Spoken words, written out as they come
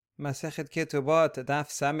Masechet Ketubot, Daf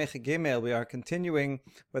Samech Gimel. We are continuing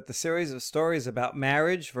with the series of stories about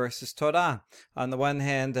marriage versus Torah. On the one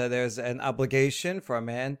hand, there's an obligation for a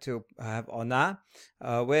man to have onah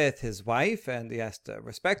with his wife, and he has to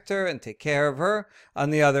respect her and take care of her.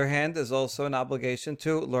 On the other hand, there's also an obligation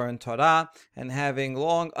to learn Torah, and having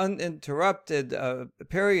long, uninterrupted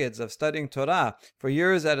periods of studying Torah for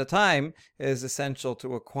years at a time is essential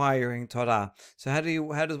to acquiring Torah. So how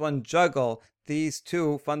does one juggle these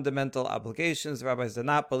two fundamental obligations? The rabbis do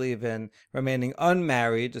not believe in remaining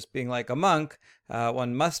unmarried, just being like a monk.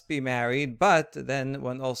 One must be married, but then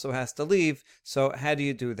one also has to leave. So how do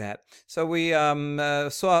you do that? So we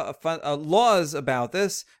saw laws about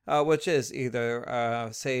this, which is either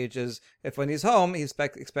sages, if when he's home, he's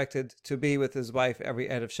expected to be with his wife every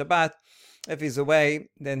Erev Shabbat. If he's away,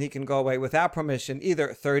 then he can go away without permission,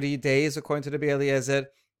 either 30 days, according to the Rabbi Eliezer,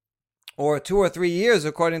 or 2 or 3 years,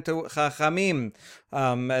 according to Chachamim.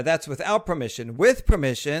 That's without permission. With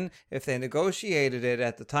permission, if they negotiated it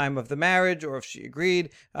at the time of the marriage, or if she agreed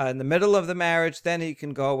in the middle of the marriage, then he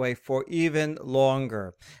can go away for even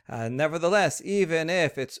longer. Nevertheless, even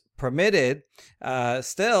if it's permitted,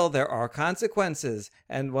 still there are consequences,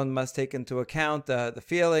 and one must take into account the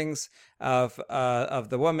feelings of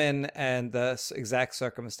the woman and the exact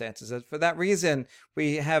circumstances. And for that reason,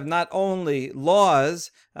 we have not only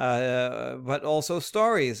laws, but also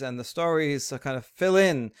stories, and the stories kind of fill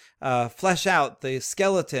in, flesh out the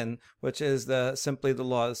skeleton, which is simply the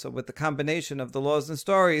laws. So with the combination of the laws and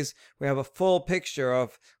stories, we have a full picture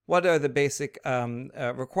of what are the basic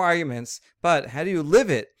requirements, but how do you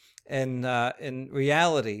live it in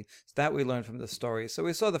reality? So that we learned from the stories. So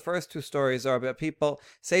we saw the first two stories are about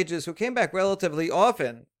sages who came back relatively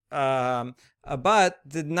often, but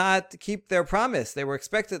did not keep their promise. They were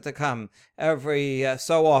expected to come every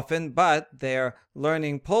so often, but their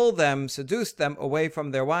learning seduced them away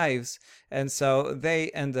from their wives, and so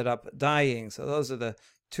they ended up dying. So those are the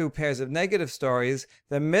two pairs of negative stories.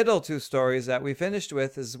 The middle two stories that we finished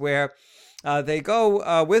with is where they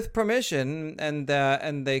go with permission, and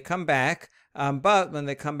they come back. But when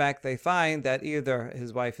they come back, they find that either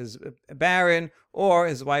his wife is barren or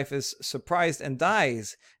his wife is surprised and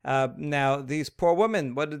dies. Now, these poor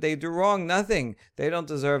women, what did they do wrong? Nothing. They don't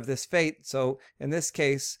deserve this fate. So in this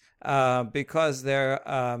case, because the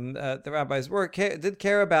rabbis did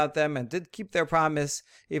care about them and did keep their promise,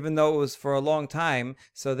 even though it was for a long time,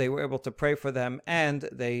 so they were able to pray for them, and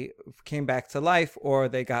they came back to life, or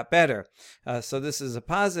they got better. So this is a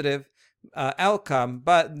positive outcome,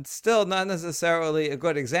 but still not necessarily a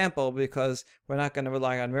good example, because we're not going to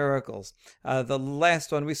rely on miracles. The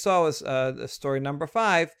last one we saw was story number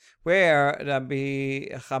 5, where Rabbi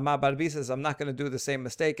Chama Barbi says, I'm not going to do the same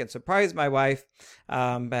mistake and surprise my wife.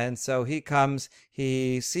 And so he comes,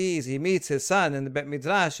 he meets his son in the Bet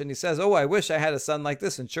Midrash, and he says, oh, I wish I had a son like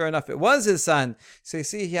this. And sure enough, it was his son. So you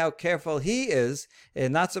see how careful he is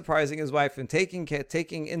in not surprising his wife and taking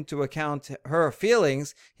into account her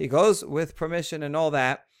feelings. He goes with permission and all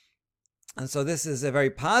that. And so this is a very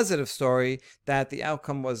positive story, that the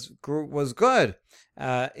outcome was good,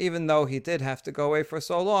 even though he did have to go away for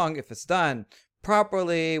so long. If it's done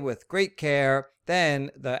properly with great care,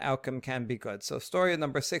 then the outcome can be good. So story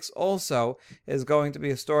number 6 also is going to be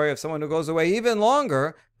a story of someone who goes away even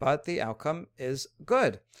longer, but the outcome is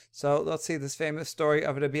good. So let's see this famous story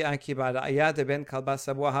of Rabbi Akiva, Ayad ben Kalba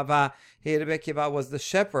Sabua Hava. Rabbi Akiva was the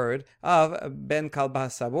shepherd of Ben Kalba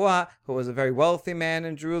Sabua, who was a very wealthy man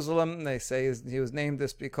in Jerusalem. They say he was named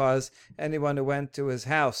this because anyone who went to his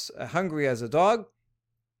house hungry as a dog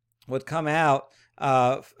would come out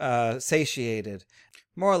satiated.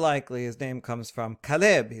 More likely, his name comes from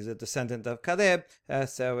Caleb. He's a descendant of Caleb,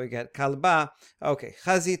 so we get Kalba. Okay.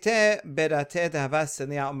 Chazite berate davas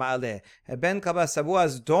ma'aleh. Ben Kalba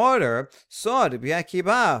Sabua's daughter saw Rabbi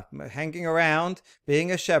Akiva hanging around,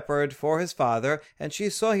 being a shepherd for his father, and she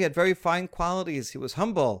saw he had very fine qualities. He was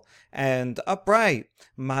humble and upright.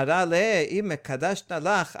 Even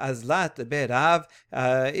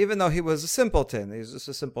though he was a simpleton, he was just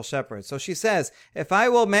a simple shepherd. So she says, if I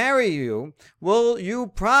will marry you, will you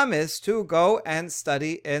promise to go and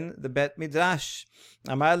study in the Bet Midrash?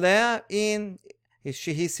 He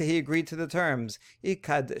agreed to the terms.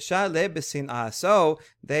 So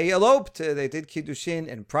they eloped. They did kiddushin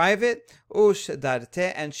in private.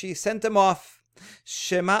 And she sent him off.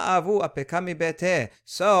 So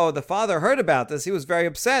the father heard about this. He was very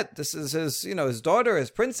upset. This is his daughter, his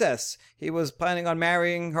princess. He was planning on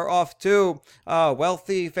marrying her off to a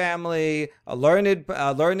wealthy family, a learned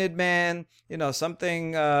man,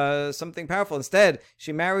 something powerful. Instead,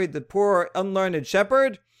 she married the poor, unlearned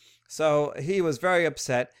shepherd. So he was very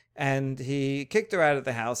upset. and he kicked her out of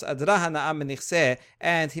the house. And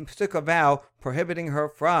he took a vow prohibiting her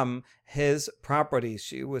from his property.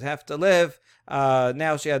 She would have to live.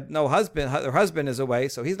 Now she had no husband. Her husband is away,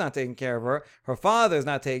 so he's not taking care of her. Her father is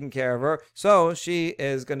not taking care of her, so she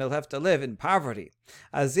is going to have to live in poverty.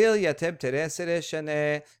 She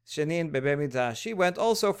went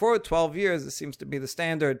also for 12 years. It seems to be the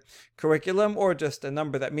standard curriculum, or just a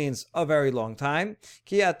number that means a very long time.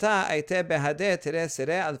 And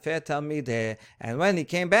when he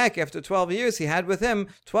came back after 12 years, he had with him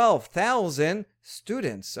 12,000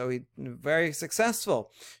 students. So he very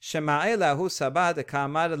successful. Shema'elahu sabad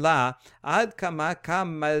kamar la ad kama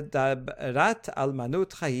kamadabrat almanut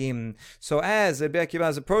chayim. So as Rabbi Akiva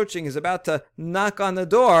is approaching, he's about to knock on the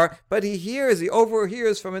door, but he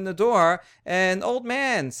overhears from in the door an old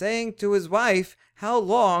man saying to his wife, "How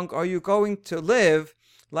long are you going to live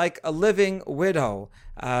like a living widow?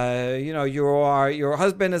 Your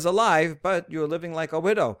husband is alive, but you're living like a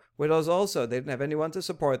widow." Widows also, they didn't have anyone to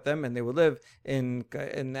support them, and they would live in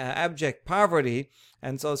abject poverty.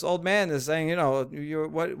 And so this old man is saying,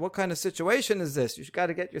 what kind of situation is this? You got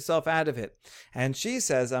to get yourself out of it. And she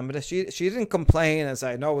says, she didn't complain and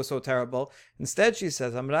say, "No, it was so terrible." Instead, she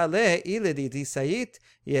says, she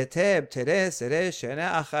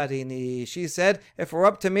said, if it were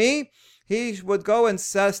up to me, he would go and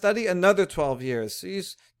study another 12 years. So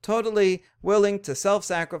he's totally willing to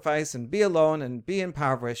self-sacrifice and be alone and be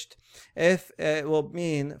impoverished if it will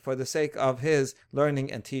mean for the sake of his learning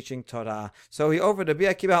and teaching Torah. So Rabbi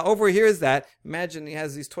Akiva overhears that. Imagine he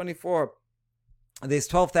has these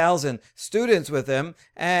 12,000 students with him,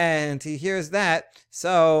 and he hears that.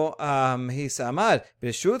 So he samad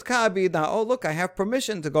b'shut ka'abida. Oh, look, I have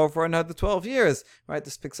permission to go for another 12 years. Right?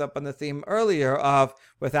 This picks up on the theme earlier of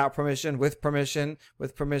without permission, with permission,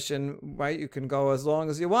 with permission. Right? You can go as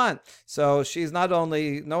long as you want. So she's not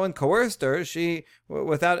only, no one coerced her. She,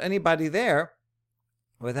 without anybody there,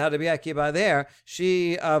 without Rabbi Akiva there,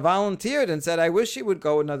 she volunteered and said, "I wish she would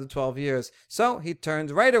go another 12 years." So he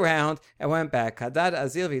turned right around and went back. He learned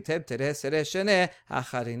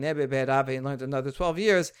another 12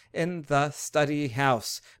 years in the study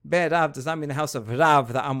house. Be'erav does not mean the house of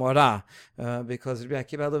Rav, the Amorah, because Rabbi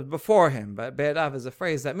Akiva lived before him. But Be'erav is a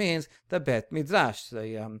phrase that means the Bet Midrash,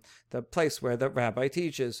 the place where the rabbi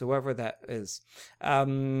teaches, whoever that is.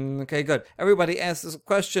 Okay, good. Everybody asks this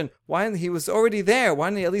question: why he was already there?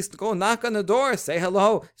 Why didn't he at least go knock on the door, say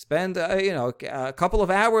hello, spend a couple of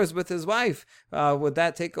hours with his wife? Would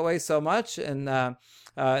that take away so much? And in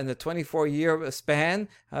the 24-year span,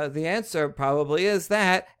 the answer probably is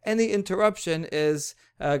that any interruption is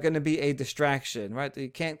going to be a distraction, right? You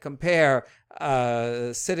can't compare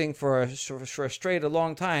sitting for a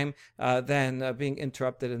long time than being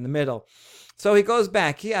interrupted in the middle. So he goes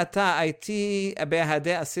back. He comes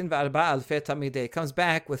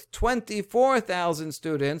back with 24,000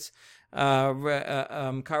 students,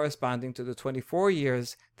 corresponding to the 24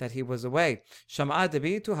 years that he was away. So now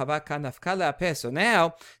the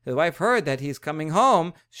wife heard that he's coming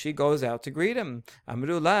home. She goes out to greet him. So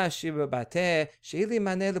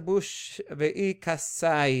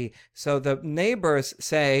the neighbors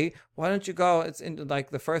say, "Why don't you go?" It's like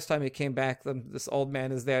the first time he came back, this old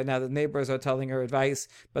man is there. Now the neighbors are telling her advice,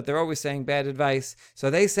 but they're always saying bad advice. So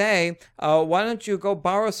they say, "Why don't you go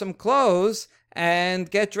borrow some clothes and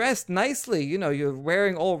get dressed nicely? You're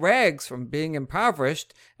wearing old rags from being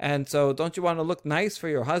impoverished, and so don't you want to look nice for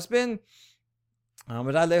your husband?" She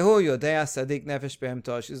says,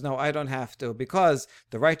 "No, I don't have to, because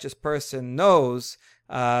the righteous person knows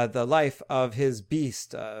the life of his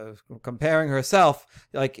beast," comparing herself,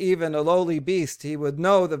 like even a lowly beast, he would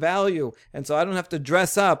know the value, and so I don't have to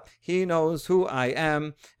dress up. He knows who I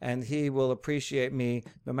am, and he will appreciate me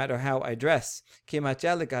no matter how I dress.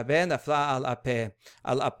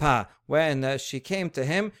 When she came to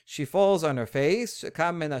him, she falls on her face. She,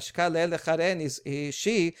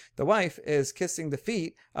 the wife, is kissing the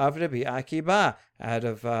feet of Rabbi Akiva out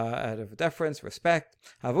of deference, respect.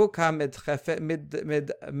 So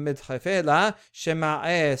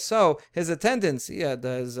his attendants,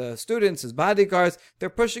 his students, his bodyguards, they're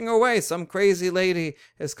pushing her away. Some crazy lady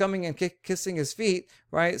is coming and kissing his feet,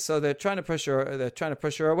 right? So they're trying to push her.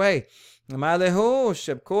 Away. In the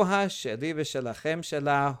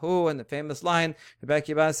famous line, Rabbi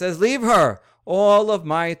Akiva says, "Leave her. All of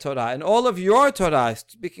my Torah and all of your Torah,"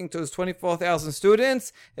 speaking to his 24,000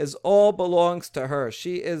 students, "is all belongs to her.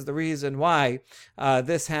 She is the reason why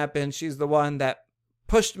this happened. She's the one that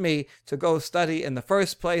pushed me to go study in the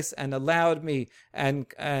first place and allowed me and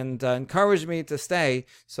encouraged me to stay.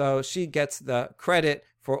 So she gets the credit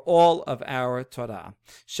for all of our Torah.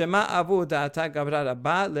 Shema avu da'ata gabra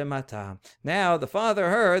rabba lemata. Now the father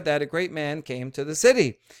heard that a great man came to the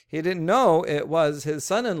city. He didn't know it was his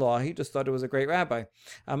son-in-law. He just thought it was a great rabbi.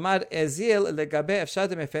 Amar ezil legabe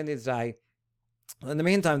efshadim efendi zai. In the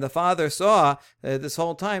meantime, the father saw this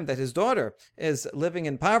whole time that his daughter is living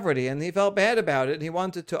in poverty, and he felt bad about it. He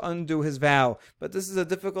wanted to undo his vow. But this is a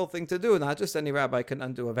difficult thing to do. Not just any rabbi can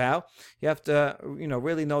undo a vow. You have to,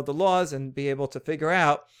 really know the laws and be able to figure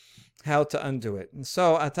out how to undo it. And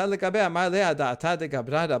so,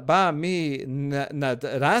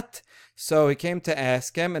 so he came to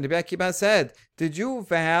ask him, and Rabbi Akiva said, did you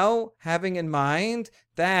vow, having in mind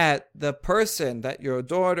that the person that your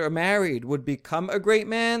daughter married would become a great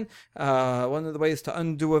man? One of the ways to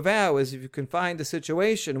undo a vow is if you can find a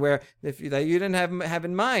situation where that you didn't have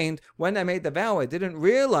in mind when I made the vow, I didn't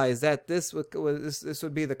realize that this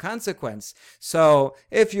would be the consequence. So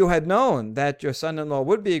if you had known that your son-in-law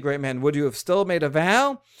would be a great man, would you have still made a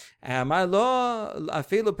vow? Ben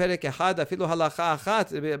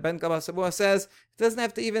Kabasabua says it doesn't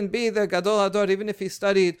have to even be the Gadol Hador. Even if he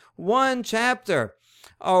studied one chapter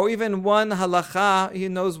or even one halacha, he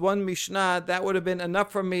knows one mishnah, that would have been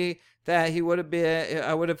enough for me, that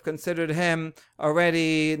I would have considered him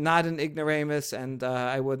already not an ignoramus, and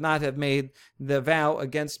I would not have made the vow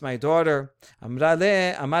against my daughter.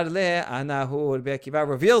 Amarle, Anahu, Rabbi Akiva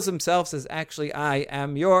reveals himself, says, actually, I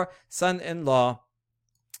am your son-in-law.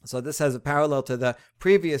 So this has a parallel to the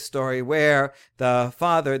previous story where the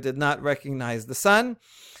father did not recognize the son.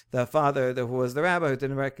 The father, who was the rabbi, who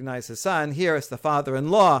didn't recognize his son. Here it's the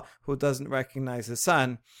father-in-law who doesn't recognize his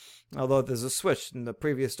son. Although there's a switch. In the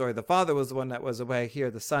previous story, the father was the one that was away. Here,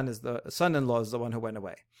 the son-in-law is the one who went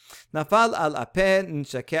away. Nafal al apen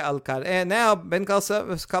nshake al kar'eh. Now, Ben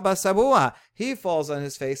Kabasabua, he falls on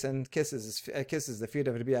his face and kisses the feet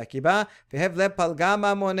of Rabbi Akiva. Vehev le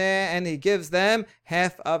palgama moneh, and he gives them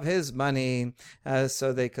half of his money,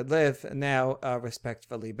 so they could live now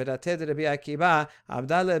respectfully. Berated Rabbi Akiva,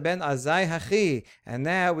 Abdallah ben Azai hachi. And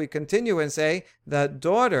now we continue and say their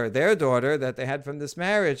daughter that they had from this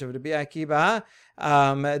marriage of Rabbi Akiva,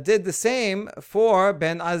 did the same for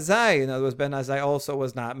Ben Azai. In other words, Ben Azai also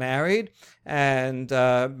was not married, and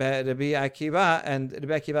Rabbi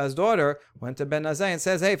Akiva's daughter went to Ben Azai and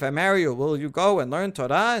says, "Hey, if I marry you, will you go and learn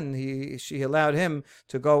Torah?" And she allowed him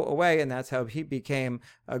to go away, and that's how he became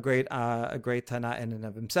a great Tana in and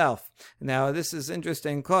of himself. Now, this is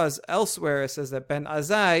interesting because elsewhere it says that Ben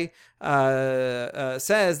Azai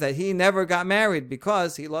says that he never got married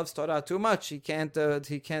because he loves Torah too much. He can't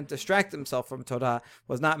distract himself from Torah.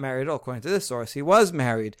 Was not married at all. According to this source, he was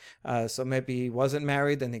married. So maybe he wasn't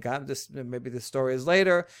married, and he got this. Maybe the story is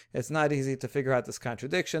later. It's not easy to figure out this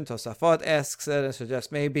contradiction. Tosafot asks it and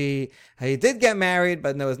suggests maybe he did get married,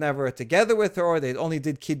 but was never together with her, or they only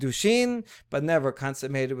did kiddushin, but never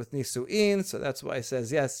consummated with nisuin. So that's why he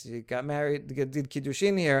says yes, he got married, did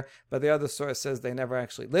kiddushin here, but the other source says they never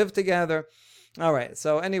actually lived together. All right.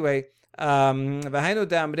 So anyway. So this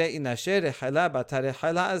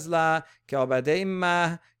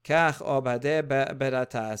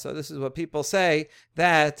is what people say,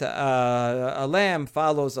 that a lamb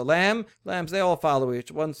follows a lamb. Lambs, they all follow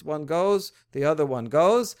each. Once one goes, the other one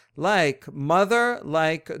goes. Like mother,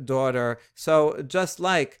 like daughter. So just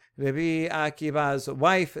like Rabbi Akiva's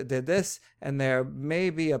wife did this, and there may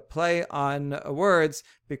be a play on words,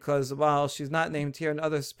 because while she's not named here in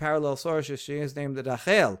other parallel sources, she is named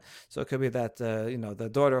Rachel. So it could be that the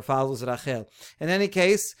daughter follows Rachel. In any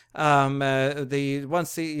case,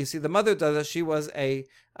 you see the mother does it, she was a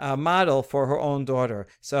model for her own daughter.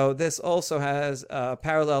 So this also has a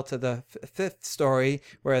parallel to the fifth story,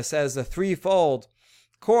 where it says the threefold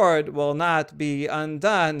cord will not be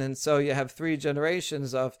undone, and so you have 3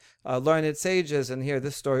 generations of learned sages. And here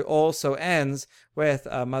this story also ends with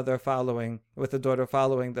the daughter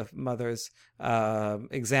following the mother's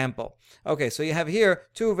example. Okay, so you have here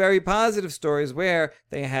 2 very positive stories where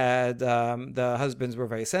they had the husbands were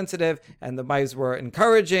very sensitive and the wives were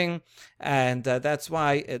encouraging, and that's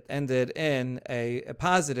why it ended in a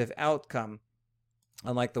positive outcome,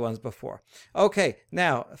 unlike the ones before. Okay,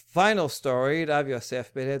 now, final story, Rav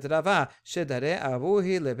Yosef bered Rava, shedare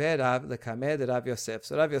avuhi lebe Rav lekamed Rav Yosef.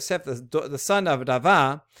 So Rav Yosef, the son of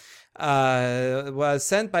Rava, was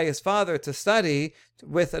sent by his father to study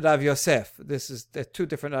with Rav Yosef. This is 2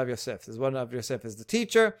 different Rav Yosefs. One Rav Yosef is the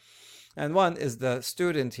teacher, and one is the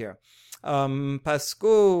student here.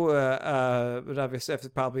 Pasku, Rav Yosef is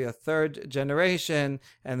probably a third generation,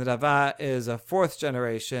 and Rava is a fourth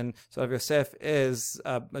generation. So Rav Yosef is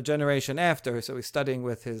a generation after. So he's studying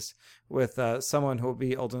with someone who will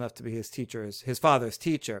be old enough to be his father's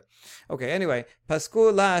teacher. Okay, anyway,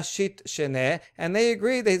 Pasku la shit shene, and they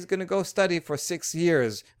agreed that he's going to go study for 6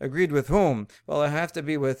 years. Agreed with whom? Well, it have to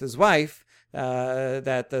be with his wife.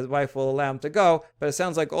 That the wife will allow him to go, but it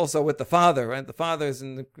sounds like also with the father, right? The father's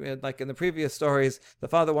like in the previous stories, the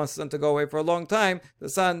father wants them to go away for a long time. The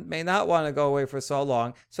son may not want to go away for so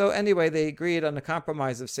long. So anyway, they agreed on a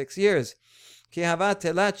compromise of 6 years. After 3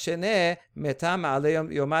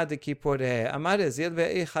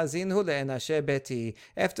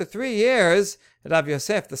 years, Rav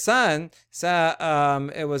Yosef, the son,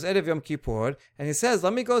 it was Erev Yom Kippur, and he says,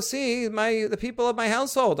 let me go see the people of my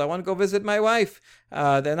household. I want to go visit my wife.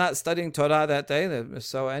 They're not studying Torah that day.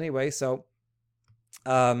 So anyway,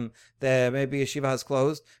 there maybe yeshiva has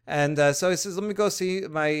closed, and so he says, "Let me go see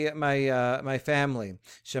my family."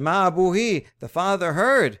 Shema Abuhi, the father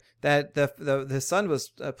heard that the son was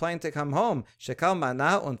planning to come home. Shekal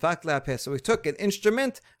mana unfak le'apeh. So he took an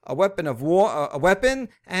instrument, a weapon of war,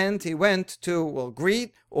 and he went to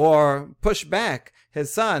greet or push back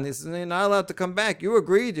his son. He says, "You're not allowed to come back. You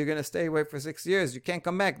agreed you're going to stay away for 6 years. You can't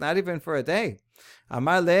come back, not even for a day."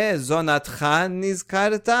 Amar le zonatcha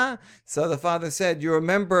nizkarta. So the father said, "You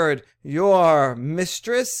remembered your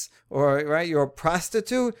mistress, or right, your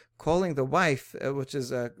prostitute," calling the wife, which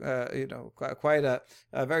is quite a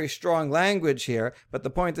very strong language here. But the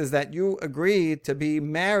point is that you agreed to be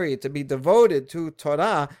married, to be devoted to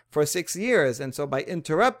Torah for 6 years, and so by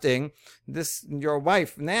interrupting this, your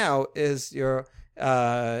wife now is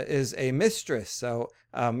is a mistress. So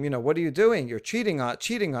what are you doing? You're cheating on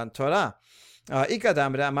Torah. Another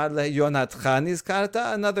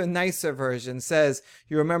nicer version says,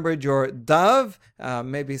 you remembered your dove,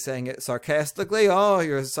 maybe saying it sarcastically. Oh,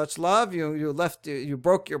 you're such love. You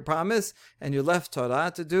broke your promise and you left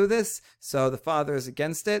Torah to do this. So the father is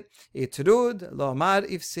against it. Itrud lo mar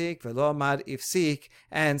ifsik velo mar ifsik.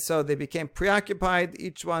 And so they became preoccupied.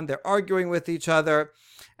 Each one, they're arguing with each other.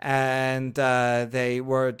 And they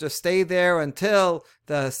were to stay there until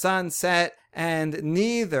the sun set, and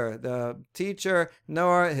neither the teacher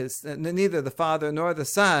neither the father nor the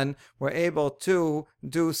son were able to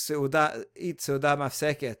eat seudah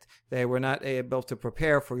mafseket. They were not able to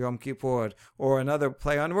prepare for Yom Kippur, or another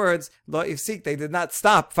play on words, lo ifsik. They did not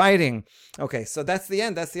stop fighting. Okay, so that's the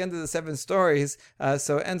end. That's the end of the 7 stories.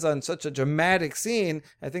 So it ends on such a dramatic scene.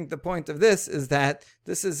 I think the point of this is that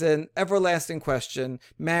this is an everlasting question: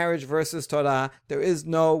 marriage versus Torah. There is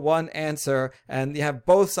no one answer, and you have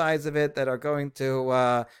both sides of it that are going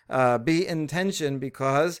to be in tension,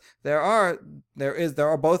 because there are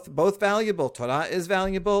both valuable. Torah is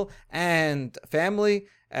valuable, and family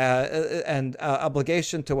and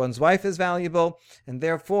obligation to one's wife is valuable, and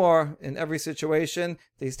therefore in every situation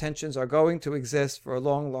these tensions are going to exist for a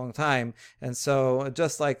long, long time. And so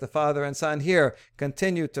just like the father and son here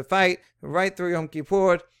continue to fight right through Yom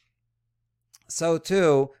Kippur, so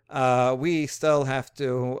too we still have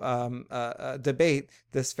to debate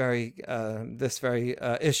this very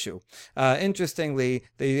issue. Interestingly,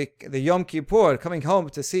 the Yom Kippur, coming home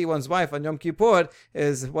to see one's wife on Yom Kippur,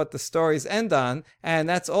 is what the stories end on, and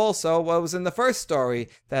that's also what was in the first story,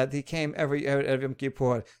 that he came every Yom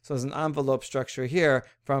Kippur. So there's an envelope structure here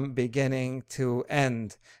from beginning to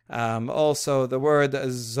end. Also, the word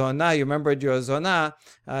zonah, you remembered your zonah.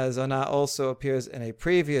 Zonah also appears in a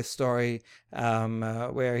previous story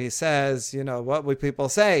where he says, what would people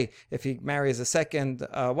say if he marries a second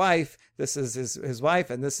wife? This is his wife,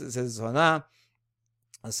 and this is his zonah.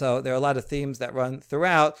 So there are a lot of themes that run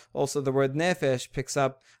throughout. Also, the word nefesh picks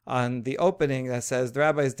up on the opening that says the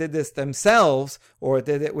rabbis did this themselves or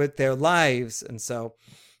did it with their lives. And so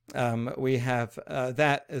we have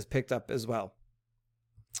that is picked up as well.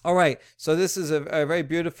 All right, so this is a very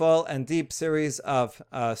beautiful and deep series of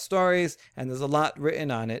stories, and there's a lot written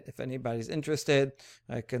on it. If anybody's interested,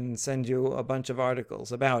 I can send you a bunch of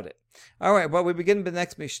articles about it. All right, well, we begin with the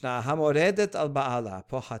next Mishnah. Hamoredet al ba'ala,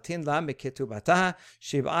 pochatin la miketubata,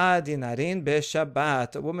 shiv'a dinarin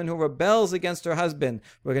beShabbat. A woman who rebels against her husband.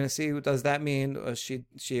 We're going to see, does that mean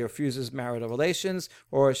she refuses marital relations,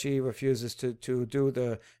 or she refuses to do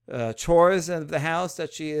the chores of the house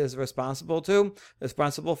that she is responsible for?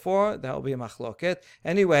 That will be a machloket.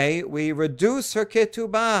 Anyway, we reduce her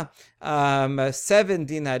ketubah 7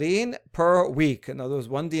 dinarin per week. In other words,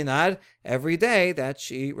 1 dinar every day that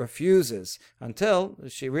she refuses refuses until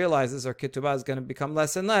she realizes her ketubah is going to become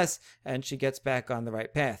less and less, and she gets back on the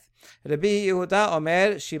right path. Rabbi Yehuda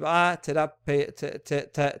Omer Shib'a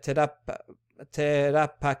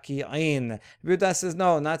Terapaki'in. Yehuda says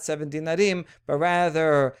no, not 7 dinarim, but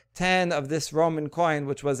rather 10 of this Roman coin,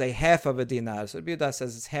 which was a half of a dinar. So Yehuda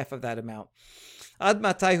says it's half of that amount. Ad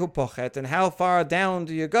matai hu pochet, and how far down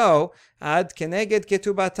do you go? Ad keneged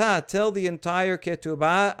ketubata, till the entire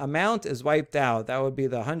ketubah amount is wiped out. That would be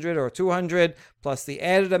the 100 or 200 plus the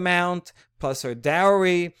added amount plus her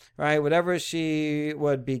dowry, right? Whatever she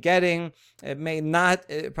would be getting.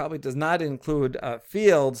 It probably does not include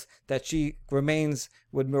fields that she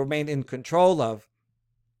would remain in control of,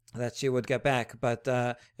 that she would get back, but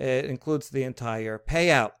it includes the entire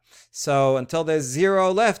payout. So until there's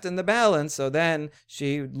 0 left in the balance, so then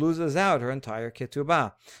she loses out her entire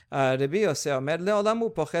ketubah. Rabbi Yosef omer le'olam hu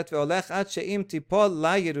pochet ve'olech ad she'im tipol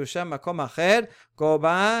la Yerusha makom acher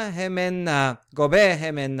gobeh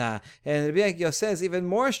hemenna. And Rabbi Yosef is even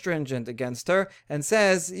more stringent against her and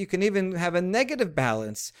says you can even have a negative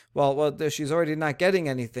balance. Well, she's already not getting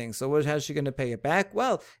anything, so how's she going to pay it back?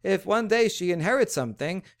 Well, if one day she inherits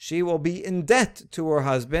something, she will be in debt to her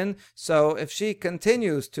husband. So if she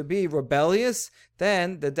continues to be rebellious,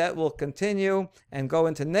 then the debt will continue and go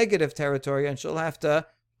into negative territory, and she'll have to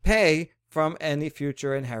pay from any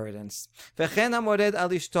future inheritance. Not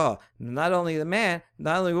only the man,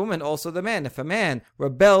 not only woman, also the man. If a man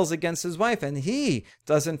rebels against his wife and he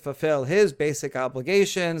doesn't fulfill his basic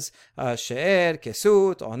obligations, she'er,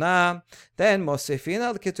 kesut, ona, then mosifin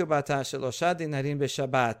al ketubata shelosha dinarim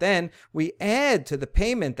b'shabbat. Then we add to the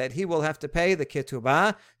payment that he will have to pay the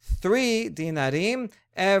ketubah 3 dinarim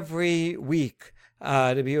every week.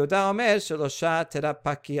 Rabbi Yehuda Omer shelosha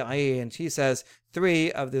terapaki'in, and he says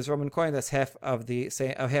 3 of this Roman coin, that's half of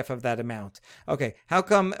that amount. Okay, how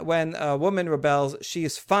come when a woman rebels,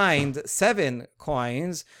 she's fined 7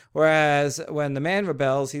 coins, whereas when the man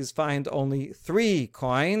rebels, he's fined only 3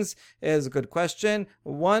 coins? Is a good question.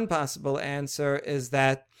 One possible answer is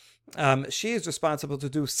that she is responsible to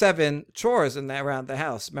do 7 chores around the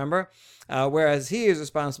house, remember? Whereas he is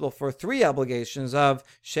responsible for 3 obligations of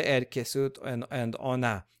she'er, kesut, and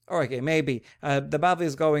ona. Or okay, maybe the Bavli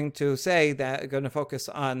is going to focus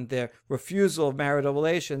on the refusal of marital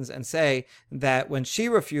relations and say that when she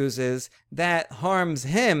refuses, that harms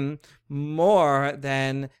him more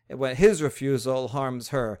than when his refusal harms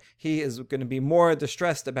her. He is going to be more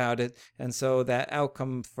distressed about it, and so that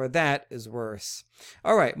outcome for that is worse.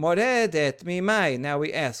 All right, moredet mimai. Now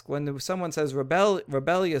we ask, when someone says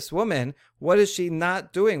rebellious woman, what is she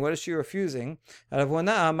not doing? What is she refusing? From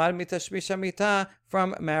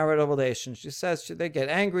marital relations. She says they get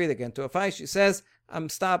angry, they get into a fight. She says, I'm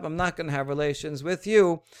not going to have relations with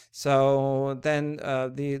you. So then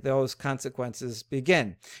those consequences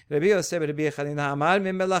begin. No,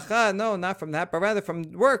 not from that, but rather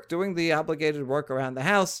from work, doing the obligated work around the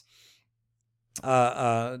house.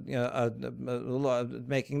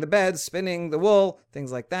 Making the bed, spinning the wool,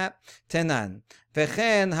 things like that. Tenan.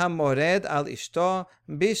 V'chen hamored al ishto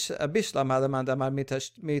bishlama leman damar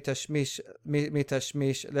mitashmish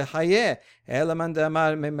lehayeh eleman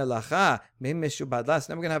damar mimelacha mimishubadlas.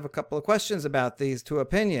 Now we're going to have a couple of questions about these 2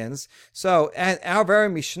 opinions. So at our very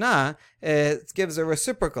Mishnah, it gives a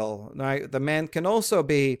reciprocal, right? The man can also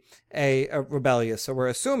be a rebellious. So we're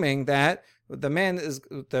assuming that the man is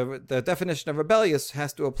the definition of rebellious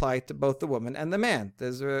has to apply to both the woman and the man.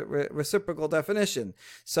 There's a reciprocal definition.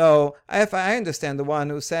 So if I understand the one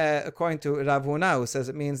who said, according to Rav Huna, who says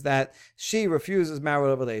it means that she refuses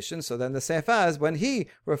marital relations, so then the sefer is when he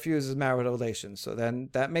refuses marital relations. So then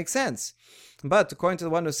that makes sense. But according to the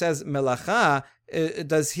one who says melacha,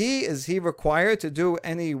 is he required to do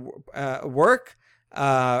any work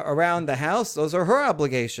around the house? Those are her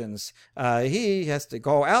obligations. He has to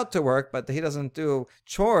go out to work, but he doesn't do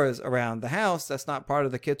chores around the house. That's not part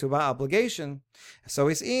of the ketubah obligation. So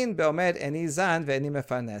he's in beomed eni zan ve'eni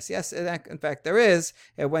mefarnes. Yes, in fact there is.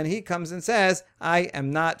 When he comes and says, I am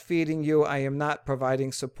not feeding you, I am not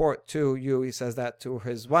providing support to you, he says that to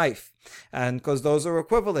his wife. And because those are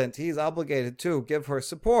equivalent, he's obligated to give her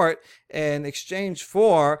support in exchange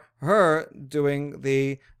for her doing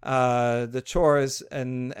the chores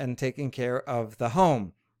and taking care of the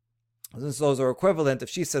home. Since those are equivalent, if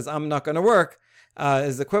she says, I'm not going to work,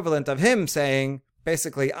 is equivalent of him saying,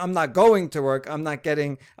 basically, I'm not going to work, I'm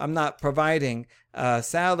not providing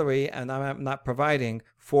salary, and I'm not providing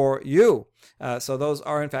for you. So those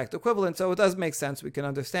are in fact equivalent. So it does make sense. We can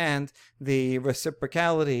understand the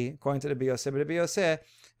reciprocality, according to the Rabbi Yosef.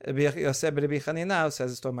 Yosef Rabbi Chanina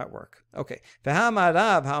says it's talking about work. Okay. V'ha'amar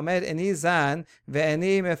Rav ha'omed eni zan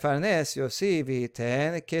ve'eni mefarnes yosi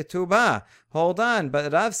v'yiten ketubah. Hold on,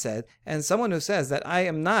 but Rav said, and someone who says that I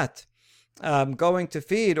am not going to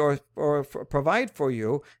feed or provide for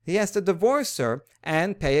you, he has to divorce her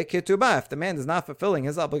and pay a ketubah. If the man is not fulfilling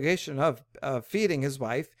his obligation of feeding his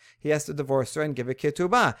wife, he has to divorce her and give a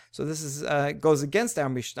ketubah. So this is goes against our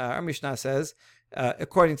Mishnah. Our Mishnah says,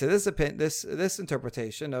 according to this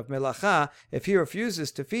interpretation of melacha, if he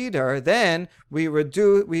refuses to feed her, then we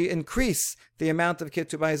increase the amount of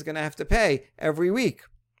ketubah he's going to have to pay every week.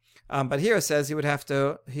 But here it says he would have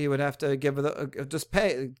to give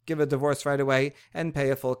a divorce right away and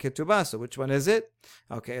pay a full ketubah. So which one is it?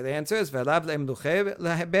 Okay, the answer is okay.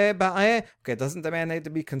 Doesn't the man need to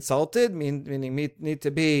be consulted? Meaning need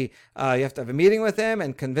to be you have to have a meeting with him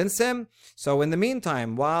and convince him. So in the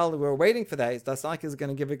meantime, while we're waiting for that, it's not like he's going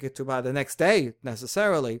to give a ketubah the next day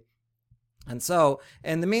necessarily. And so,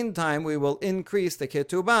 in the meantime, we will increase the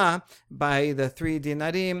ketubah by the 3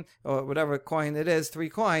 dinarim, or whatever coin it is, 3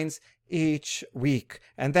 coins, each week.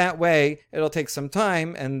 And that way, it'll take some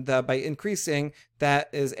time, and by increasing, that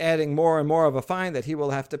is adding more and more of a fine that he will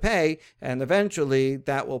have to pay, and eventually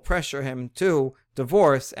that will pressure him to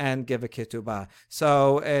divorce and give a ketubah.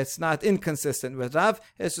 So it's not inconsistent with Rav,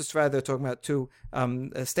 it's just rather talking about 2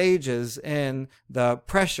 stages in the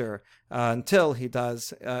pressure until he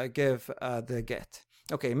does give the get.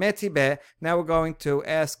 Okay, Metibe, now we're going to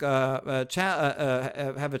ask, have a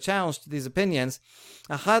challenge to these opinions.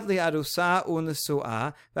 That is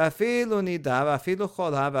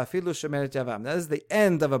the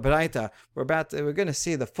end of a Baraita. We're going to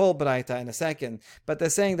see the full Baraita in a second. But they're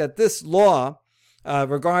saying that this law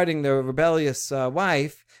regarding the rebellious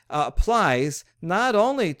wife applies not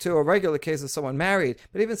only to a regular case of someone married,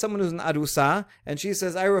 but even someone who's an arusa, and she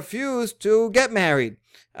says, I refuse to get married.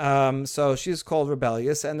 So she's called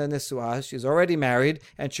rebellious, and the nisua, she's already married,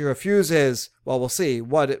 and she refuses, well, we'll see,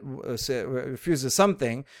 refuses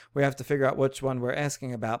something. We have to figure out which one we're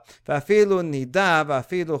asking about. Va'afilu nida,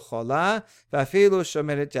 va'afilu chola, va'afilu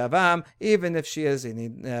shomeret yavam, even if she is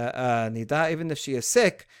nida, even if she is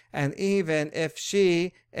sick, and even if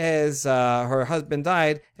she is, her husband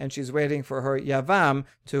died, and she's waiting for her yavam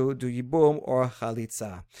to do yibum or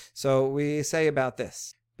chalitza. So we say about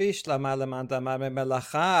this. According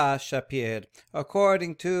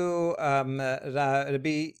to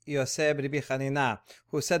Rabbi Yosef Rabbi Chanina,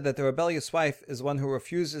 who said that the rebellious wife is one who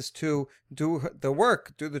refuses to do the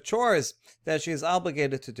work, do the chores that she is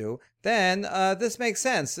obligated to do, then this makes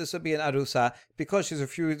sense. This would be an arusa, because she's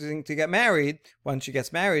refusing to get married. When she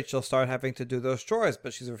gets married, she'll start having to do those chores,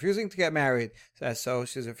 but she's refusing to get married, so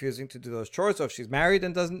she's refusing to do those chores. So if she's married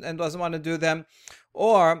and doesn't want to do them,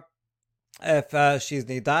 or if she's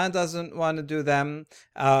nida and doesn't want to do them,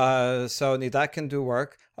 so nida can do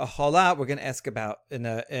work. A chola we're going to ask about in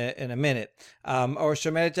a minute. Or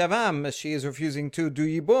shomeret yavam, she is refusing to do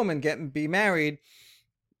yibum and be married,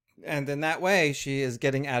 and in that way she is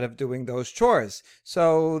getting out of doing those chores.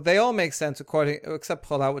 So they all make sense except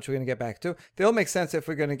chola, which we're going to get back to. They all make sense if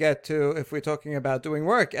we're talking about doing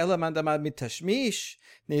work. Ela mandamad mitashmish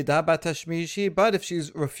nida batashmishi. But if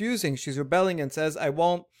she's refusing, she's rebelling and says, I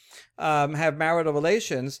won't have marital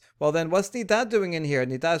relations, well then what's Nida doing in here?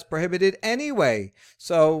 Nida is prohibited anyway.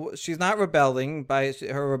 So she's not rebelling. By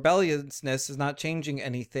her rebelliousness is not changing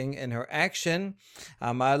anything in her action.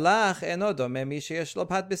 So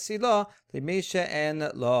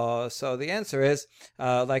the answer is,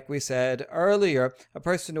 like we said earlier, a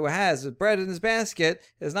person who has bread in his basket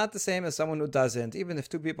is not the same as someone who doesn't, even if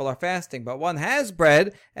 2 people are fasting. But one has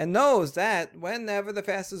bread and knows that whenever the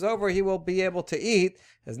fast is over, he will be able to eat,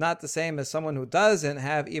 is not the same as someone who doesn't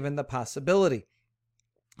have even the possibility.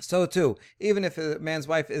 So too, even if a man's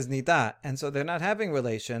wife is nida, and so they're not having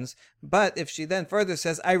relations, but if she then further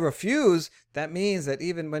says, I refuse, that means that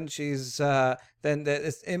even when she's, then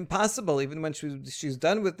it's impossible, even when she's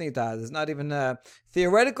done with nida, there's not even a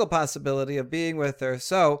theoretical possibility of being with her.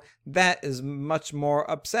 So that is much more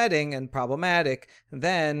upsetting and problematic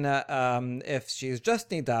than if she's just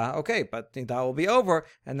nida. Okay, but nida will be over,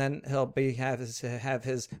 and then he'll have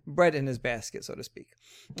his bread in his basket, so to speak.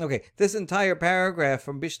 Okay, this entire paragraph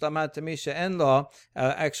from Bishlamad to Misha Enlo,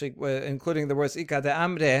 actually including the words Ika de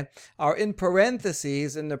Amre, are in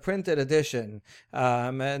parentheses in the printed edition.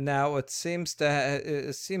 Now it seems to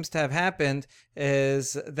have happened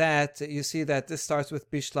is that you see that this starts with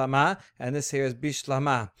Bishlama, and this here is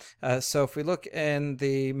Bishlama. So if we look in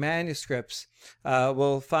the manuscripts,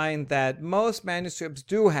 we'll find that most manuscripts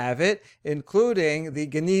do have it, including the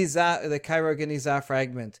Geniza, the Cairo Geniza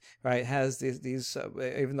fragment, right? It has these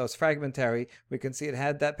even though it's fragmentary, we can see it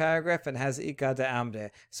had that paragraph and has Ika de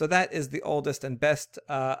Amre. So that is the oldest and best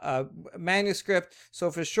manuscript.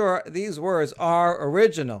 So for sure, these words are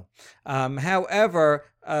original. However,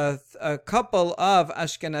 a couple of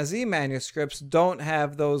Ashkenazi manuscripts don't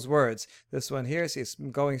have those words. This one here, see, it's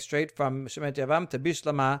going straight from Shemet Yavam to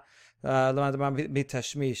Bishlama,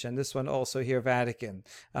 and this one also here, Vatican.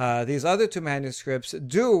 These other two manuscripts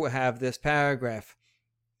do have this paragraph.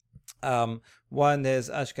 One is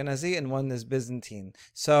Ashkenazi and one is Byzantine.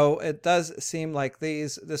 So it does seem like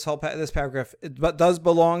this paragraph does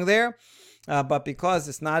belong there. But because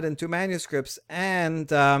it's not in two manuscripts, and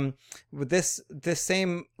with this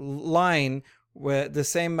same line, with the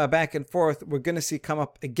same back and forth, we're going to see come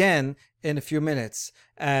up again in a few minutes.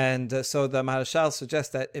 And so the Maharshal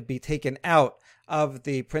suggests that it be taken out of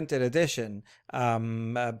the printed edition.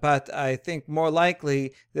 But I think more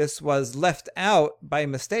likely this was left out by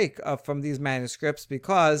mistake from these manuscripts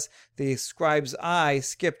because the scribe's eye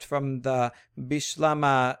skipped from the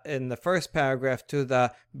Bishlama in the first paragraph to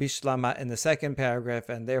the Bishlama in the second paragraph,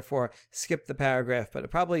 and therefore skipped the paragraph. But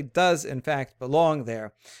it probably does, in fact, belong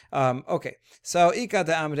there. Okay, so Ika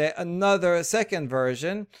de Amre, another second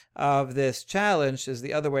version of this challenge is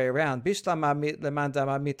the other way around. Bishlama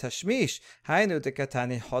lemandama mitashmish hainu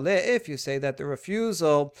dekatani hole. If you say that the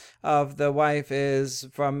refusal of the wife is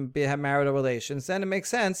from marital relations, then it makes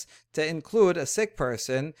sense to include a sick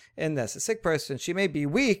person in this. A sick person, she may be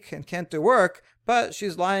weak and can't do work, but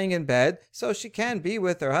she's lying in bed, so she can be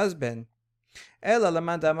with her husband. But if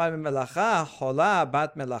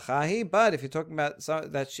you're talking about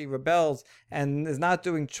that she rebels and is not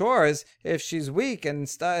doing chores, if she's weak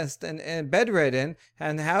and bedridden,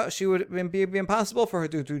 and how she would be impossible for her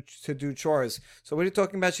to do chores. So what are you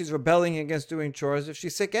talking about? She's rebelling against doing chores if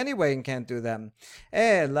she's sick anyway and can't do them.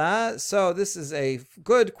 So this is a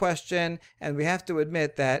good question, and we have to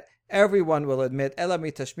admit that everyone will admit that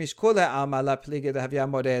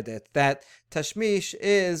tashmish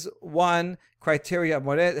is one criteria of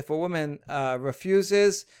mored. If a woman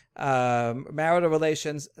refuses marital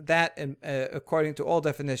relations, that, according to all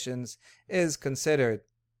definitions, is considered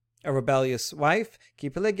a ravellous wife.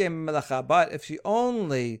 But if she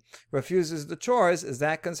only refuses the chores, is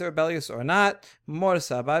that considered rebellious or not?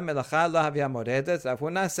 Ravuna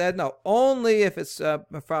said no, only if it's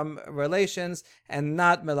from relations and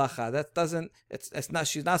not melacha. That doesn't. It's not.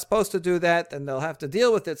 She's not supposed to do that, and they'll have to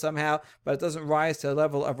deal with it somehow. But it doesn't rise to the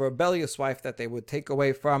level of a rebellious wife that they would take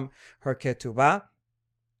away from her ketubah.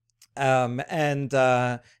 Whereas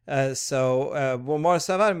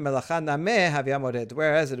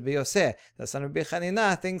it be Yoseh, the son of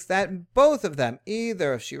Bichanina, thinks that both of them,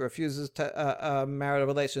 either she refuses marital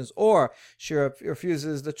relations or she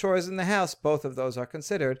refuses the chores in the house, both of those are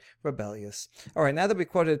considered rebellious. All right, now that we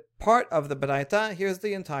quoted part of the Baraita, here's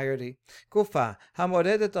the entirety. Kufa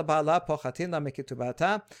hamoredet ba'ala pochatin la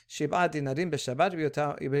mikitubata shib'a dinarim b'Shabbat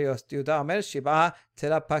Yehuda omer shib'a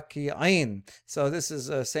terapaki'ain. So this is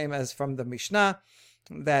same as from the Mishnah,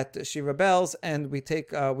 that she rebels, and we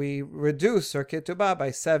reduce her ketubah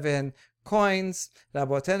by 7 coins.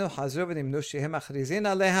 Rabotenu hazru v'nimnu shehem achrizin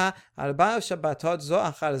aleha 4 Shabbatot zo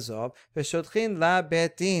achar zo v'shodchin la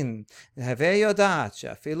betin havei yodat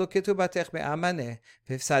she'afilu ketubatech me'amaneh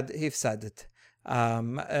hifsadet.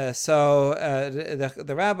 The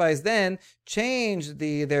rabbis then changed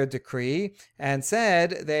their decree and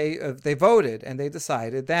said they voted and they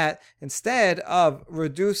decided that instead of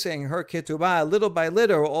reducing her ketubah little by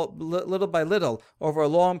little over a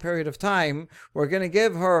long period of time, we're going to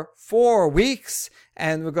give her 4 weeks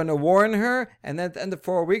and we're going to warn her, and then at the end of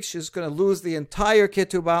 4 weeks she's going to lose the entire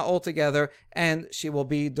ketubah altogether and she will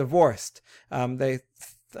be divorced.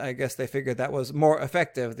 I guess they figured that was more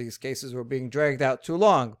effective. These cases were being dragged out too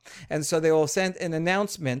long. And so they will send an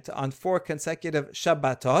announcement on 4 consecutive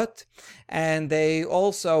Shabbatot, and they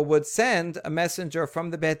also would send a messenger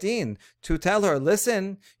from the Beit Din to tell her,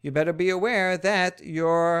 listen, you better be aware that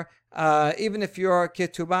even if your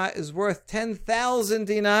ketubah is worth 10,000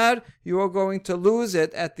 dinar, you are going to lose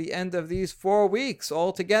it at the end of these 4 weeks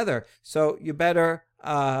altogether. So you better,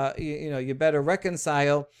 you better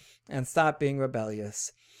reconcile and stop being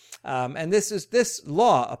rebellious. And this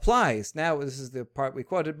law applies. Now, this is the part we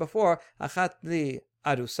quoted before. Achat li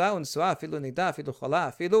arusa unsua afilu nida afilu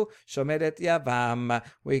chola afilu shomeret yavam.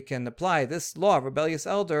 We can apply this law of rebellious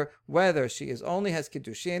elder whether she only has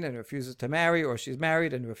kiddushin and refuses to marry, or she's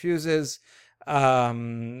married and refuses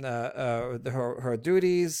her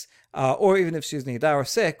duties, or even if she's nida or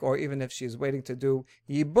sick, or even if she's waiting to do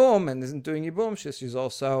yibum and isn't doing yibum, she's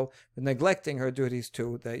also neglecting her duties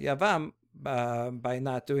to the yavam by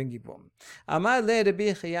not doing yibum. Amar le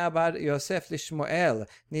Rabbi Chia bar Yosef lishmuel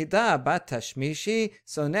nida bat tashmishi.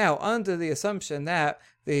 So now, under the assumption that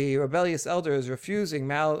the rebellious elder is refusing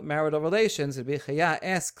marital relations, Rabbi Chia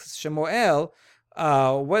asks Shemuel,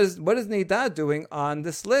 what is nida doing on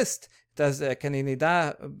this list? Can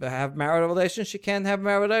nida have marital relations? She can't have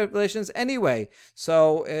marital relations anyway.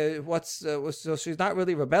 So so she's not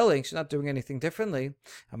really rebelling. She's not doing anything differently.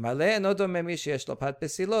 So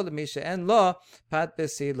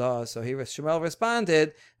Shmuel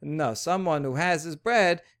responded, no, someone who has his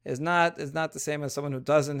bread is not the same as someone who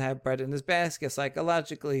doesn't have bread in his basket.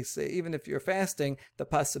 Psychologically, even if you're fasting, the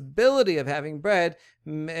possibility of having bread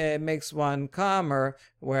makes one calmer,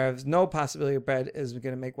 whereas no possibility of bread is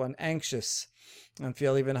going to make one anxious and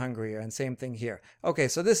feel even hungrier. And same thing here. Okay,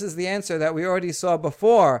 so this is the answer that we already saw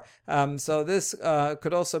before. So this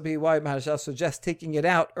could also be why Maharshal suggests taking it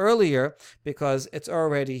out earlier, because it's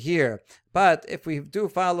already here. But if we do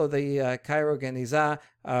follow the Cairo Geniza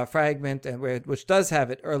fragment, which does have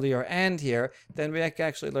it earlier and here, then we can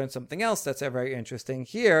actually learn something else that's very interesting.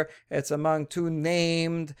 Here, it's among two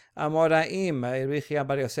named Amoraim. Rabbi Chia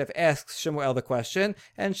bar Yosef asks Shemuel the question,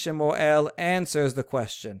 and Shemuel answers the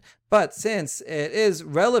question. But since it is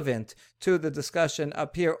relevant to the discussion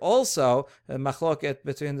up here also, the machloket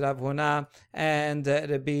between Rav Huna and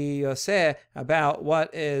Rabbi Yosef about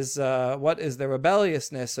what is the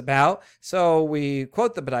rebelliousness about, so we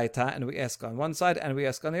quote the Braita and we ask on one side and we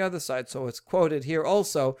ask on the other side. So it's quoted here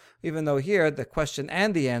also, even though here the question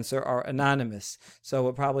and the answer are anonymous. So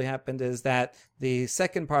what probably happened is that the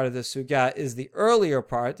second part of the sugya is the earlier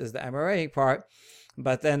part, is the Amoraic part,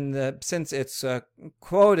 but then since it's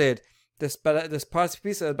quoted, this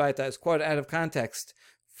piece of the Braita is quoted out of context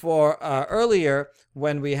for earlier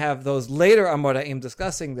when we have those later Amoraim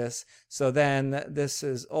discussing this. So then this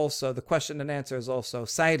is also, the question and answer is also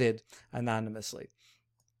cited anonymously.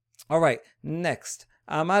 All right, next.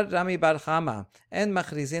 Amar Rami bar Chama, en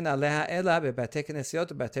machrizin aleha ela bebate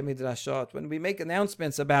knesiot bebate midrashot. When we make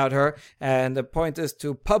announcements about her, and the point is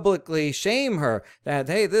to publicly shame her, that,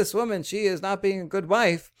 hey, this woman, she is not being a good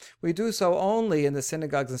wife, we do so only in the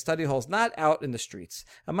synagogues and study halls, not out in the streets.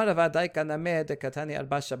 Amar avadai kanameh dekatani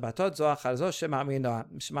arba shabbatot zo achar zo shema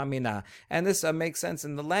mina. And this makes sense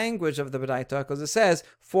in the language of the Braita, because it says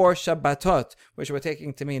 4 Shabbatot, which we're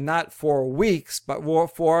taking to mean not 4 weeks, but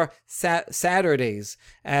 4 Saturdays.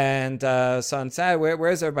 And so on Saturday,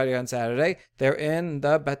 where is everybody on Saturday? They're in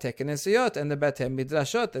the Batei Knesiyot and the Batei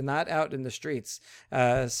Midrashot. They're not out in the streets.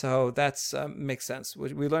 So that's makes sense.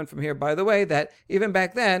 We learned from here, by the way, that even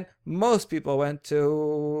back then, most people went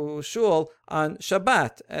to shul on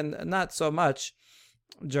Shabbat and not so much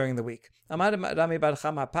during the week. אמר רמי בר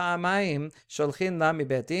חמא פעמיים שולחין לה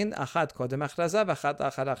מבית דין, אחת קודם הכרזה ואחת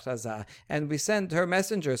אחר הכרזה. And we send her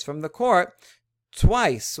messengers from the court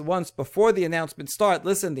twice, once before the announcements start.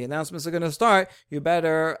 Listen, the announcements are going to start. You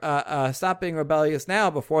better stop being rebellious now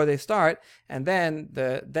before they start. And then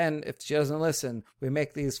if she doesn't listen, we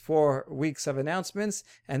make these 4 weeks of announcements.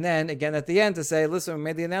 And then again at the end to say, listen, we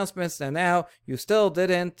made the announcements, and now you still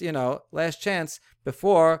didn't, last chance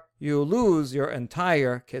before you lose your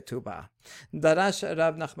entire ketubah. Darash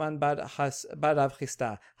Rav Nachman bar Rav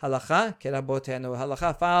Chisda. Halacha kerabotenu.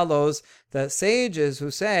 Halacha follows the sages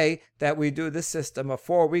who say that we do this system of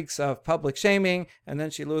 4 weeks of public shaming, and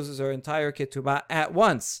then she loses her entire ketubah at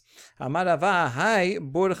once. Amar Rava, hai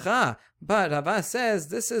burcha. But Rava says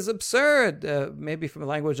this is absurd, maybe from the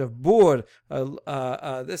language of bur.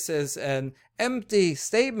 This is an empty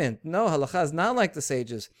statement. No, halacha is not like the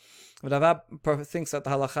sages. Rava thinks that the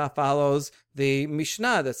halacha follows the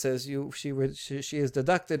Mishnah that says she is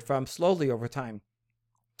deducted from slowly over time.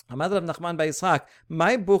 Amar Rav Nachman bar Yitzchak,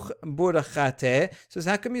 my burachate. Says,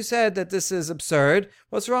 how come you said that this is absurd?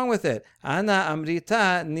 What's wrong with it? Ana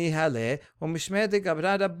amrita nihale, umishmeh de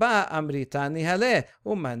gabra rabba amrita nihale,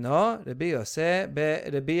 umano Rabbi Yosef be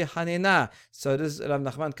Rabbi Hanina. So this is Rav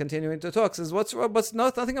Nachman continuing to talk. Says,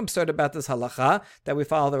 nothing absurd about this halacha that we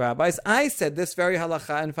follow the rabbis. I said this very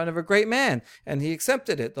halacha in front of a great man, and he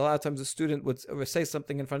accepted it. A lot of times a student would say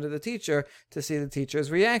something in front of the teacher to see the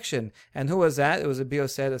teacher's reaction. And who was that? It was Rabbi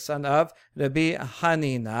Yosef, the son of Rabbi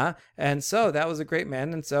Hanina, and so that was a great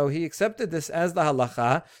man, and so he accepted this as the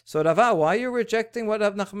halacha. So Rava, why are you rejecting what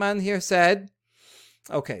Rav Nachman here said?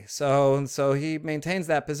 Okay, so he maintains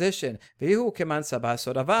that position. Vihu kiman sabah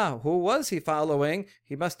sorava. Who was he following?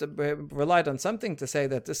 He must have relied on something to say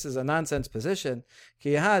that this is a nonsense position.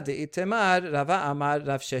 Ki had itemar Rava amar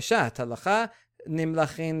Rav Sheshat halacha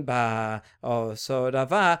nimlachin ba. Oh, so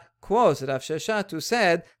Rava quotes Rav Sheshat, who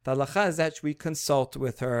said the halacha is that we consult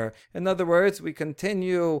with her. In other words, we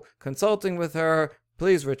continue consulting with her.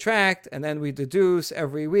 Please retract, and then we deduce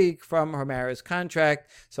every week from her marriage contract.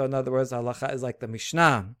 So in other words, halacha is like the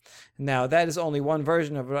Mishnah. Now that is only one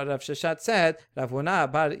version of what Rav Sheshat said. Rav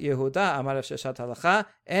Huna bar Yehuda amar Rav Sheshat halacha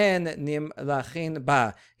en nimlachin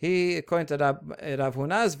ba. He, according to Rav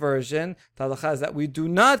Huna's version, the halacha is that we do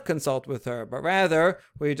not consult with her, but rather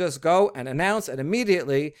we just go and announce, and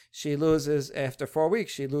immediately she loses, after 4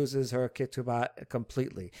 weeks, she loses her ketubah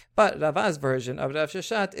completely. But Rava's version of Rav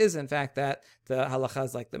Sheshat is in fact that the halacha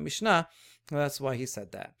is like the Mishnah. That's why he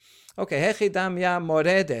said that. Okay, hechidam ya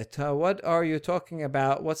moredet. What are you talking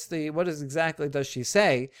about? What exactly does she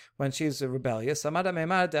say when she's rebellious? So when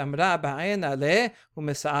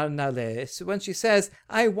she says,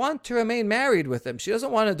 I want to remain married with him, she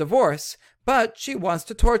doesn't want a divorce, but she wants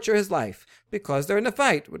to torture his life because they're in a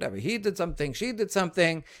fight. Whatever, he did something, she did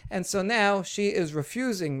something, and so now she is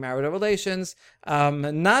refusing marital relations,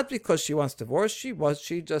 not because she wants divorce.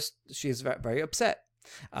 She's very upset.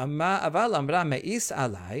 But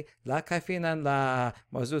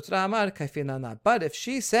if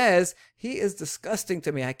she says, he is disgusting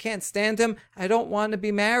to me, I can't stand him, I don't want to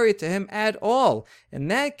be married to him at all, in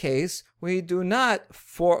that case, we do not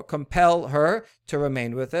compel her to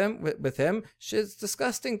remain with him. She's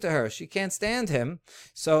disgusting to her. She can't stand him.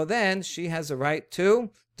 So then she has a right to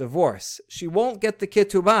divorce. She won't get the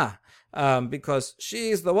ketubah because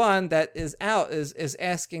she's the one that is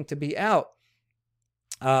asking to be out.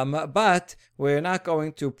 But we're not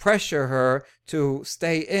going to pressure her to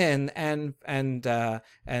stay in and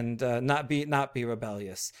not be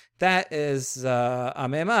rebellious. That is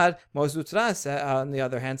Amemad. Mozutra, on the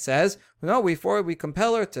other hand, says, no, we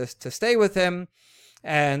compel her to stay with him,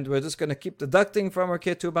 and we're just going to keep deducting from her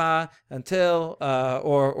ketubah until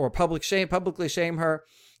or publicly shame her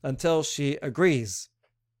until she agrees.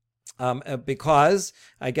 Because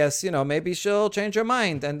I guess maybe she'll change her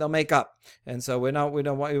mind and they'll make up, and so we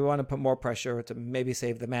want to put more pressure to maybe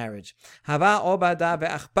save the marriage. Hava obada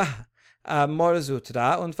ve'achbah. Mor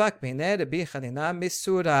Zutra unfak bine Rabbi Chanina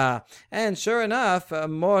misura. And sure enough,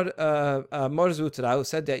 Mor Zutra, who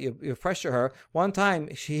said that you pressure her, one time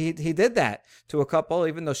he did that to a couple,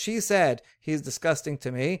 even though she said he's disgusting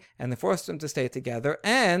to me, and they forced them to stay together,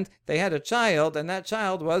 and they had a child, and that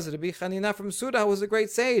child was Rabbi Chanina from Sura, who was a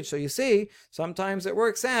great sage. So you see, sometimes it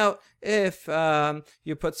works out if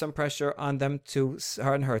you put some pressure on them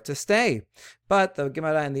on her to stay. But the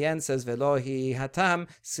Gemara in the end says, Velohi hatam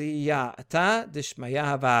siyata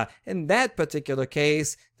dishmayava. In that particular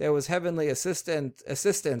case, there was heavenly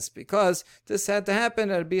assistance because this had to happen,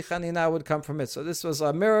 and Rabbi Chanina would come from it. So this was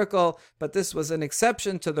a miracle, but this was an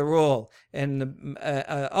exception to the rule. And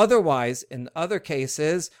otherwise, in other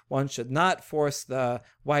cases, one should not force the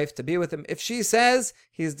wife to be with him. If she says,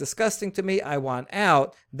 he's disgusting to me, I want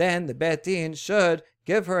out, then the Beit Din should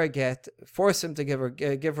give her a get, force him to give her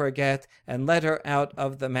a get, and let her out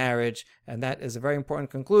of the marriage. And that is a very important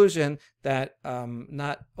conclusion that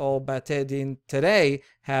not all Batei Din today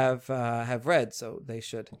have read. So they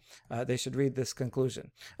should read this conclusion.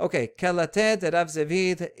 Okay, Kelate de Rav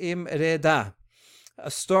Zevid im Reda. A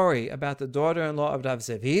story about the daughter-in-law of Rav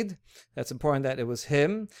Zevid. That's important that it was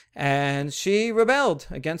him, and she rebelled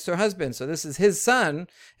against her husband. So this is his son,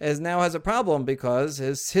 now has a problem because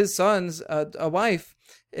his son's wife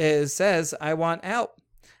says, I want out.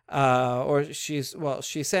 Or she's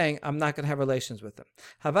saying, I'm not going to have relations with him.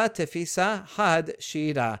 Havat tefisa had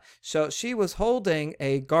shira. So she was holding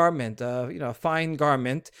a garment, a fine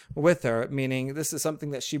garment with her, meaning this is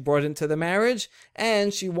something that she brought into the marriage,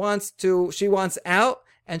 and she wants out,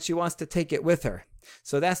 and she wants to take it with her.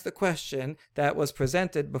 So that's the question that was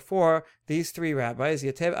presented before these three rabbis,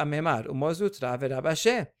 Yetev Amemad, Umor Zutra, Rav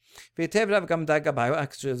Asher. Yetev Rav Gamda Gabayo,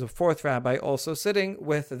 actually there's a fourth rabbi also sitting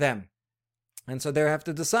with them. And so they have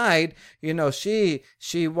to decide, she's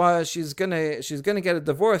gonna get a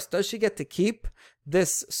divorce. Does she get to keep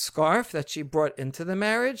this scarf that she brought into the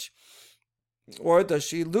marriage? Or does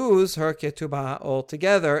she lose her ketubah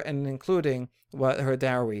altogether, and including her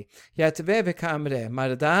dowry? So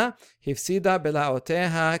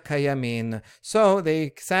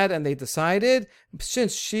they sat and they decided,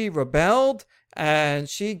 since she rebelled, and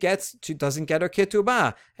she doesn't get her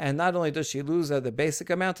ketubah, and not only does she lose the basic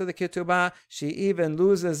amount of the ketubah, she even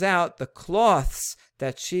loses out the cloths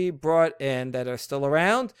that she brought in that are still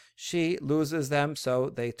around, she loses them, so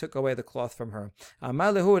they took away the cloth from her.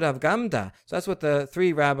 Amalehu Rav Gamda. So that's what the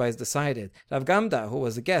three rabbis decided. Rav Gamda, who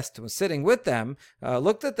was a guest, who was sitting with them,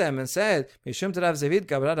 looked at them and said, Mishum Rav Zavid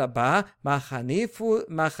Gabra Rabba,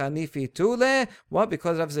 Machanifi Tule. What?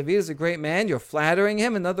 Because Rav Zavid is a great man, you're flattering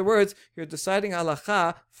him. In other words, you're deciding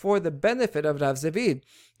halacha for the benefit of Rav Zavid.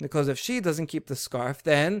 Because if she doesn't keep the scarf,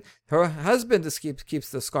 then her husband keeps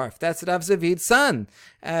the scarf. That's Rav Zavid's son.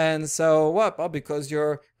 And so what? Well, because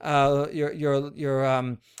you're flattering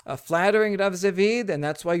Rav Zavid, and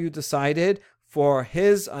that's why you decided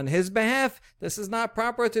on his behalf. This is not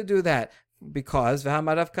proper to do that. Because this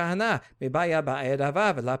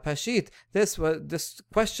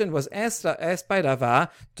question was asked by Rava,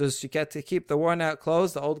 does she get to keep the worn out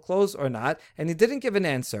clothes, the old clothes, or not? And he didn't give an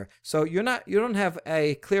answer. So you don't have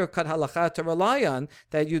a clear cut halacha to rely on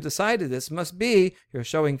that you decided this. Must be you're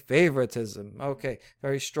showing favoritism. Okay,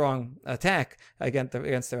 very strong attack against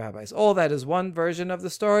the rabbis. All that is one version of the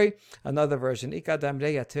story. Another version, Marda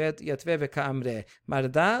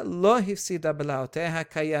lo hifsida belaoteha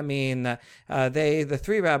kayamin. The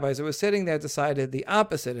three rabbis who were sitting there decided the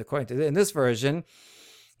opposite, according to in this version,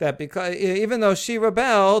 that because even though she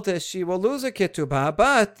rebelled, she will lose her ketubah,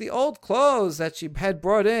 but the old clothes that she had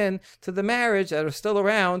brought in to the marriage that are still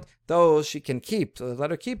around, those she can keep, so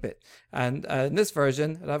let her keep it. And in this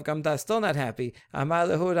version, Rav Gamda is still not happy. Amar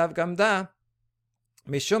lehu Rav Gamda,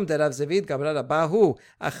 Mishum de Rav Zavid Gabra Rabbahu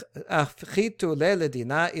Achchitu le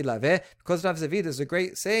ledina ilave, because Rav Zavid is a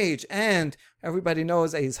great sage and everybody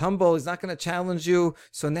knows that he's humble, he's not going to challenge you,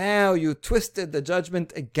 so now you twisted the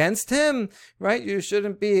judgment against him, right? You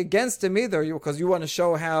shouldn't be against him either, because you want to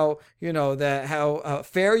show how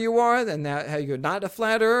fair you are and how you're not a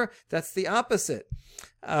flatterer. That's the opposite.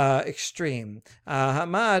 Extreme.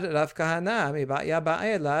 Hamad Rav Kahana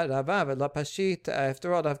Pashit.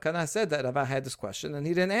 After all, Rav Kahana said that Rava had this question and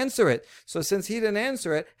he didn't answer it. So since he didn't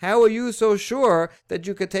answer it, how are you so sure that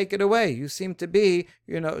you could take it away? You seem to be,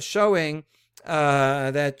 showing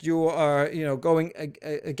that you are, going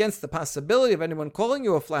against the possibility of anyone calling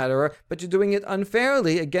you a flatterer, but you're doing it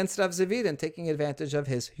unfairly against Rav Zavid and taking advantage of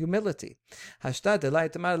his humility. Since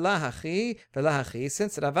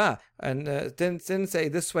Rava didn't say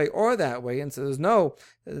this way or that way, and so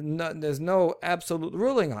there's no absolute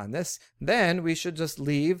ruling on this, then we should just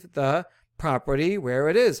leave the property where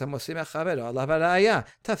it is. If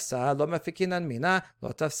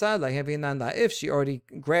she already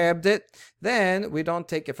grabbed it, then we don't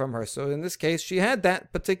take it from her. So in this case, she had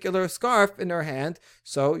that particular scarf in her hand,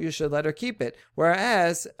 so you should let her keep it.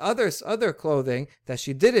 Whereas other clothing that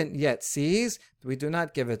she didn't yet seize, we do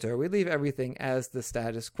not give it to her. We leave everything as the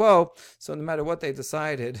status quo. So no matter what they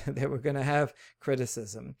decided, they were going to have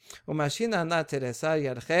criticism. Okay,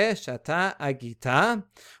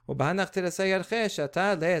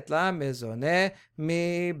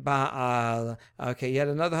 yet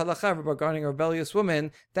another halacha regarding a rebellious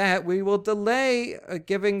woman, that we will delay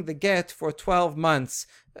giving the get for 12 months,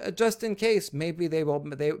 just in case maybe they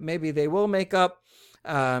will make up.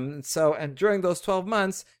 And during those 12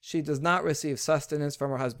 months, she does not receive sustenance from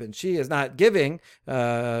her husband. She is not giving,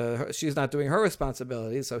 she's not doing her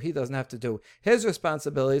responsibilities, so he doesn't have to do his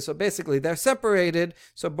responsibilities. So basically, they're separated.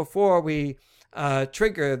 So before we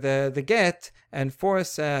trigger the get and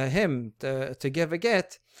force him to give a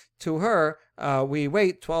get to her, we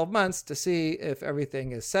wait 12 months to see if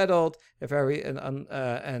everything is settled,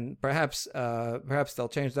 and perhaps they'll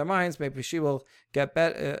change their minds. Maybe she will get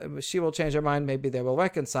better. She will change her mind. Maybe they will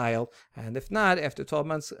reconcile. And if not, after 12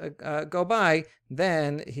 months go by,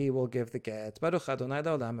 then he will give the get. Baruch Adonai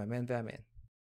Olam, Amen v'Amen.